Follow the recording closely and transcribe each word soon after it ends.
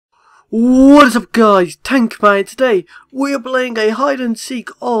What is up, guys? Tankman. Today we are playing a hide and seek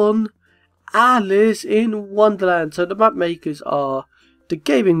on Alice in Wonderland. So the map makers are the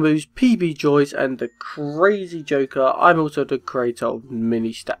Gaming Moves, PB Joys, and the Crazy Joker. I'm also the creator of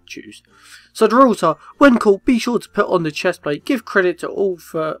mini statues. So the rules are: when called, be sure to put on the chest plate. Give credit to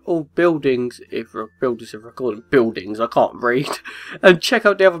all buildings, if builders have recorded buildings. I can't read, and check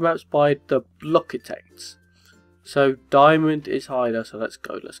out the other maps by the Blockitates. So diamond is hider, so let's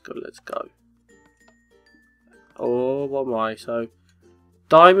go. Oh, what am I? So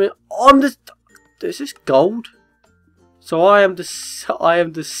diamond on this. Is this gold? So I am the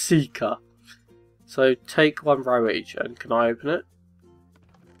seeker. So take one row each, and can I open it?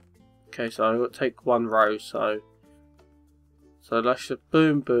 Okay, so I've got to take one row. So let's just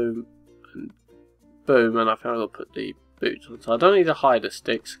boom, boom, and boom, and I think I've got to put the boots on. So I don't need the hider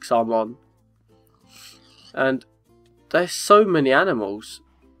sticks because I'm on. And there's so many animals.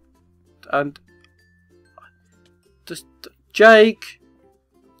 And just Jake,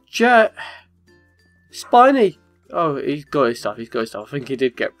 Spiny. Oh, he's got his stuff. I think he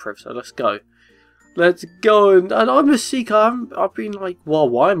did get priv. So let's go. Let's go. And I'm a seeker. I've been like, wow,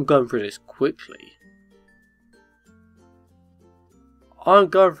 why am I going through this quickly? I'm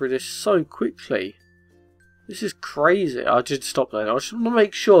going through this so quickly. This is crazy. I just stopped there. I just want to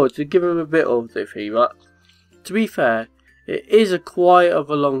make sure to give him a bit of the fee, but to be fair, it is quite a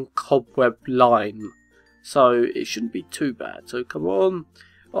long cobweb line, so it shouldn't be too bad. So come on,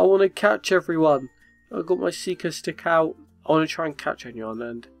 I want to catch everyone. I've got my seeker stick out. I want to try and catch anyone.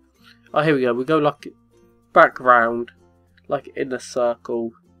 And oh, here we go. We go like back round, like in a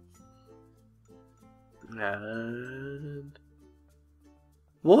circle. And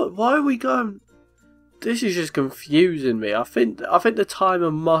what? Why are we going? This is just confusing me. I think the timer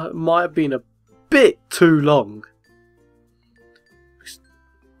might have been a bit too long.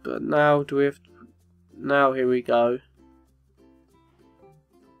 But now do we have to, now here we go.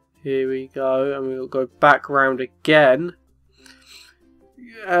 Here we go, and we'll go back round again.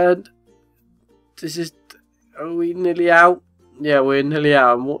 And this is, are we nearly out? Yeah, we're nearly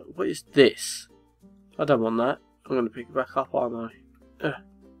out. And what is this? I don't want that. I'm going to pick it back up, aren't I?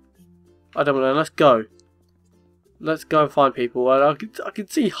 I don't want that. Let's go. Let's go and find people. I can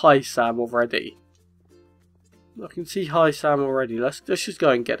see Hi Sam already. Let's just go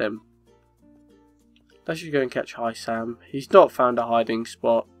and get him. Let's just go and catch Hi Sam. He's not found a hiding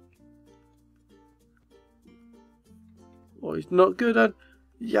spot. Oh, he's not good at.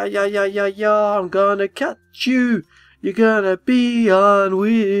 Yeah. I'm gonna catch you. You're gonna be on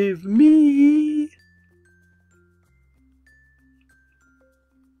with me.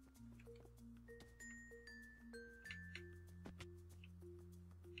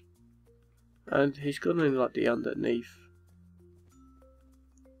 And he's gone in like the underneath.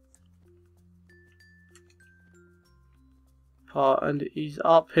 Part, and he's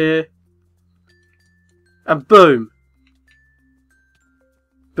up here. And boom!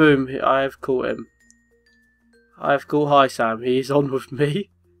 Boom, I have caught him. I have caught Hi Sam. He's on with me.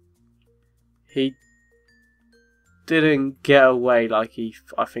 He didn't get away like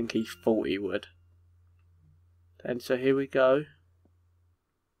I think he thought he would. And so here we go.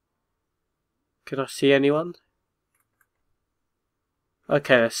 Can I see anyone?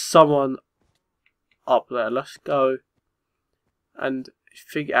 Okay, there's someone up there. Let's go and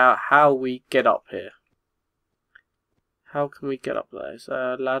figure out how we get up here. How can we get up there? Is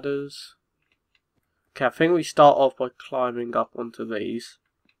there ladders? Okay, I think we start off by climbing up onto these.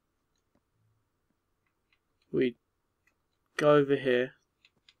 We go over here.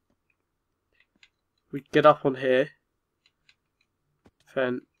 We get up on here.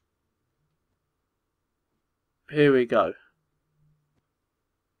 Then here we go.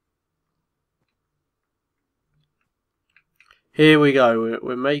 Here we go.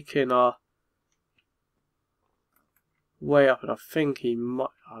 We're making our way up, and I think he might.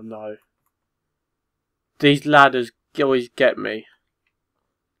 Oh no! These ladders always get me.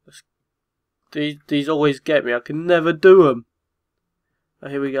 These always get me. I can never do them. Oh,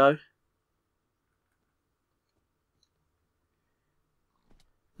 here we go.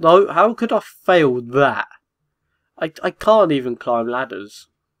 No, how could I fail that? I can't even climb ladders.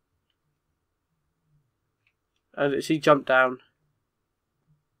 And has he jumped down?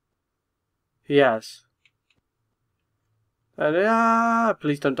 He has. And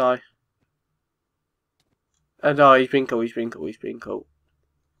please don't die. And oh, he's been cool.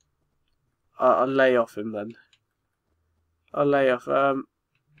 I'll lay off him then. I'll lay off.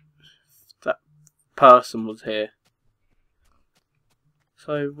 That person was here.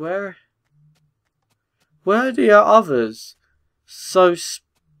 So where are the others? So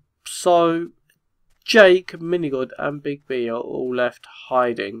So Jake, Minigod and Big B are all left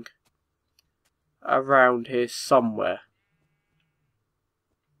hiding around here somewhere.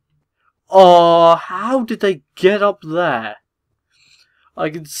 Oh, how did they get up there?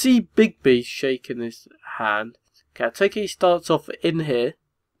 I can see Big B shaking his hand. Okay, I take it he starts off in here.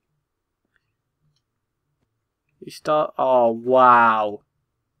 Oh, wow.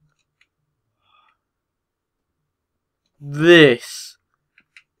 This.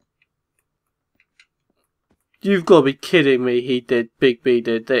 You've got to be kidding me, Big B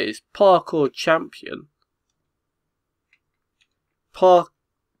did this. Parkour champion. What?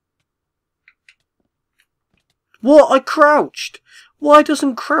 I crouched. Why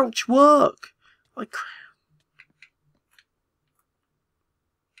doesn't crouch work? Okay.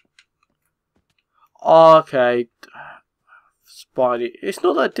 Spidey. It's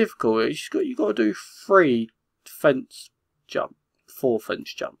not that difficult. You got to do 4 fence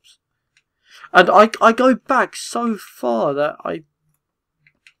jumps. And I go back so far that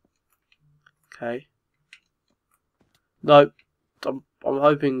okay. No, I'm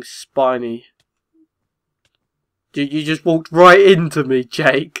hoping Spiny. You just walked right into me,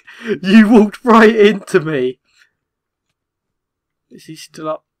 Jake. You walked right into me. Is he still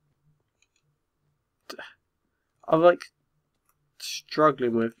up? I'm like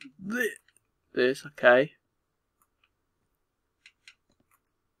struggling with this. Okay.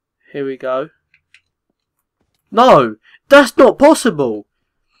 Here we go. No, that's not possible.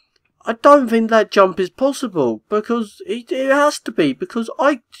 I don't think that jump is possible because it has to be because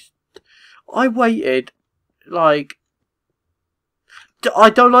I waited like I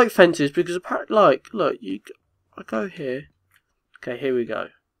don't like fences because apparently look I go here. Okay, here we go.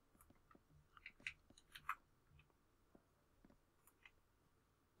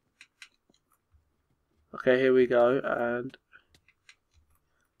 Okay, here we go and.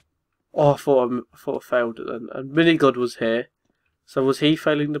 Oh, I thought I failed it then. And Minigod was here. So was he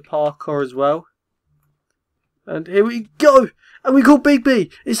failing the parkour as well? And here we go! And we caught Big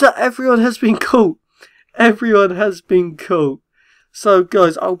B! Is that everyone has been caught? Everyone has been caught. So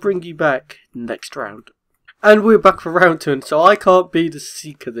guys, I'll bring you back next round. And we're back for round 2, and so I can't be the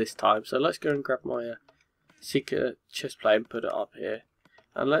Seeker this time. So let's go and grab my Seeker chest plate and put it up here.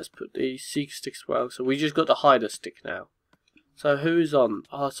 And let's put the Seeker stick as well. So we just got the Hider stick now. So who's on?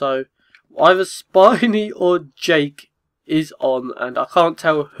 Oh, so either Spiny or Jake is on, and I can't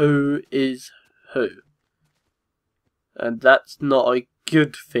tell who is who. And that's not a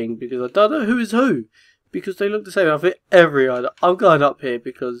good thing, because I don't know who is who. Because they look the same. I think everyone. I'm going up here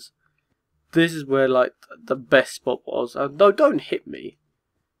because this is where like the best spot was. And no, don't hit me.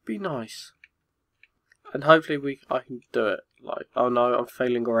 Be nice. And hopefully I can do it. Like, oh no, I'm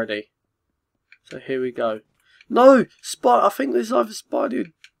failing already. So here we go. No! I think this is either Spidey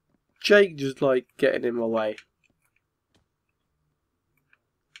or Jake just like getting in my way.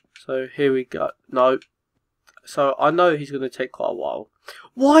 So here we go. No. So I know he's going to take quite a while.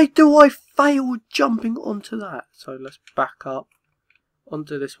 Why do I fail jumping onto that? So let's back up.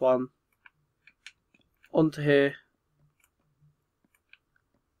 Onto this one. Onto here.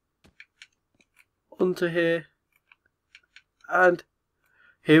 Onto here. And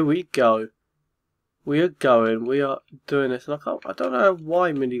here we go. We are doing this, and I don't know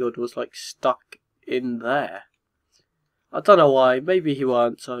why Minigod was like stuck in there. I don't know why, maybe he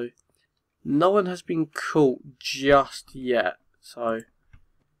weren't, so no one has been caught just yet, so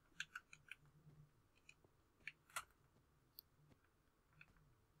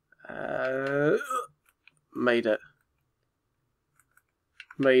made it,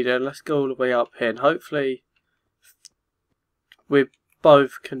 let's go all the way up here, and hopefully we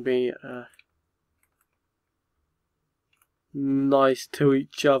both can be nice to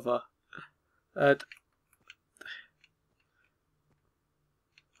each other. And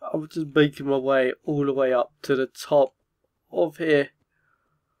I'm just making my way all the way up to the top of here.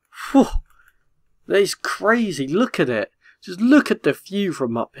 Whew, that is crazy. Look at it. Just look at the view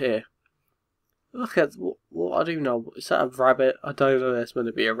from up here. Look at what I don't know. Is that a rabbit? I don't know. That's meant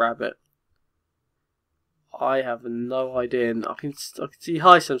to be a rabbit. I have no idea. And I can see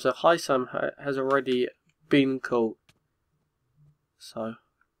Hi Sam. So Hi Sam has already been caught. So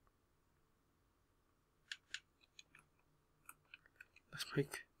let's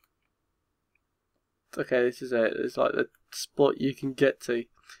make. Okay, this is it. It's like the spot you can get to,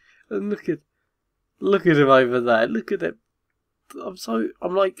 and look at him over there. Look at it.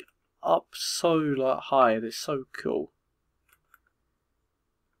 I'm like up so like high, and it's so cool.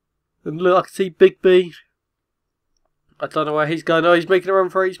 And look, I can see Big B. I don't know where he's going. Oh, he's making a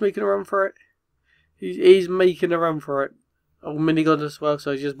run for it. He's making a run for it. He's making a run for it. Oh, Minigame as well,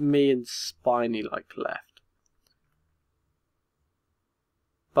 so it's just me and Spiny like left.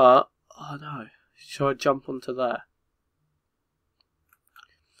 But, oh no, should I jump onto there?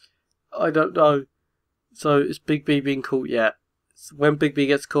 I don't know. So, is Big B being caught yet? So when Big B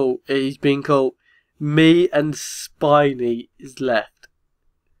gets caught, he's being caught. Me and Spiny is left.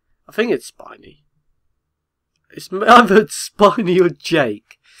 I think it's Spiny. It's either Spiny or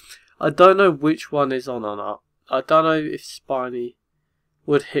Jake. I don't know which one is on or not. I don't know if Spiny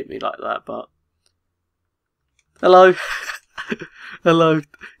would hit me like that, but... Hello? Hello?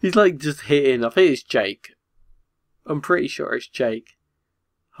 He's like just hitting. I think it's Jake. I'm pretty sure it's Jake.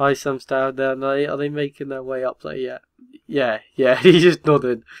 Hi, Sam's down there. Are they making their way up there yet? Yeah, he's just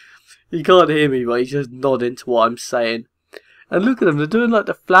nodding. He can't hear me, but he's just nodding to what I'm saying. And look at them, they're doing like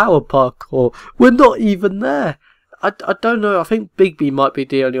the flower parkour. We're not even there. I don't know, I think Big B might be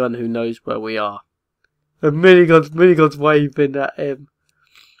the only one who knows where we are. And Minigame's waving at him.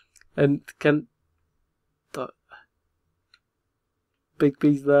 And Big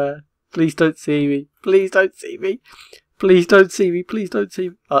B's there. Please don't see me. Please don't see me. Please don't see me. Please don't see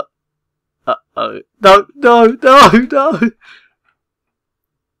me. Uh-oh. No.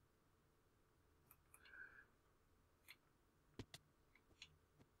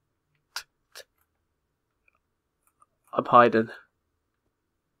 I'm hiding.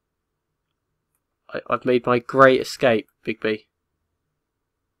 I've made my great escape, Big B.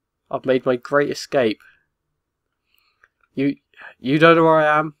 I've made my great escape. You don't know where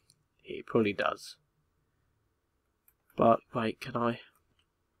I am? He probably does. But wait, can I?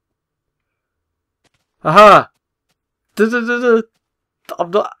 Aha!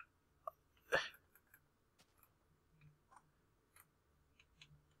 I'm not.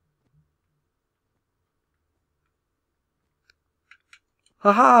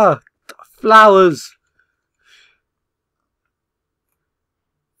 Haha! Flowers!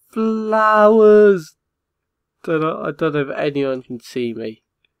 Flowers! I don't know if anyone can see me.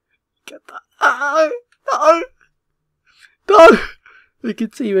 Get that. Oh, no! No! They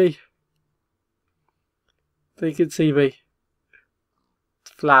can see me. They can see me.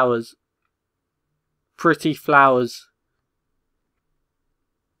 Flowers. Pretty flowers.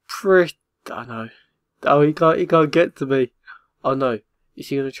 I know. Oh, he can't get to me. Oh no. Is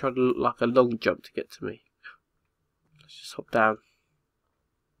he going to try to look like a long jump to get to me? Let's just hop down.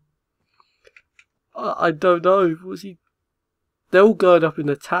 I don't know. Was he? They're all going up in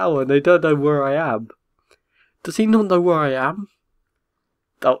the tower and they don't know where I am. Does he not know where I am?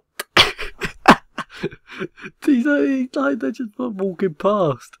 Oh. He's like, they're just walking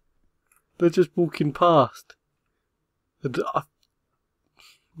past. They're just walking past. And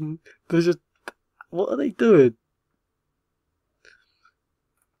they're just... What are they doing?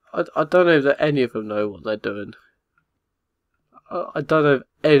 I don't know that any of them know what they're doing. I don't know if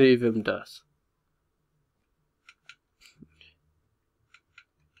any of them does.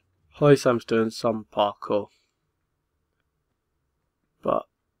 Hi, Sam's doing some parkour. But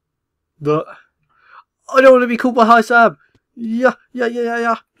I don't want to be called by Hi Sam. Yeah.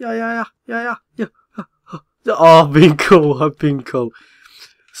 Oh, I've been cool.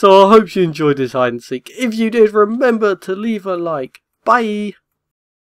 So I hope you enjoyed this hide and seek. If you did, remember to leave a like. Bye.